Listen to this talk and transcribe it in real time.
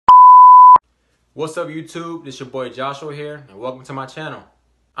What's up YouTube? This your boy Joshua here and welcome to my channel.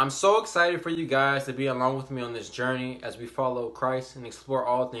 I'm so excited for you guys to be along with me on this journey as we follow Christ and explore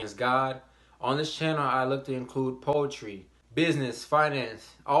all things God. On this channel I look to include poetry, business,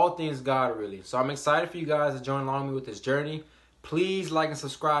 finance, all things God really. So I'm excited for you guys to join along with me with this journey. Please like and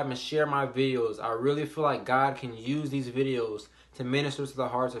subscribe and share my videos. I really feel like God can use these videos to minister to the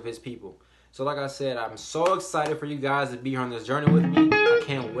hearts of his people. So like I said, I'm so excited for you guys to be here on this journey with me. I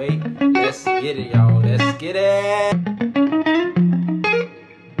can't wait. Let's get it, y'all. Let's get it.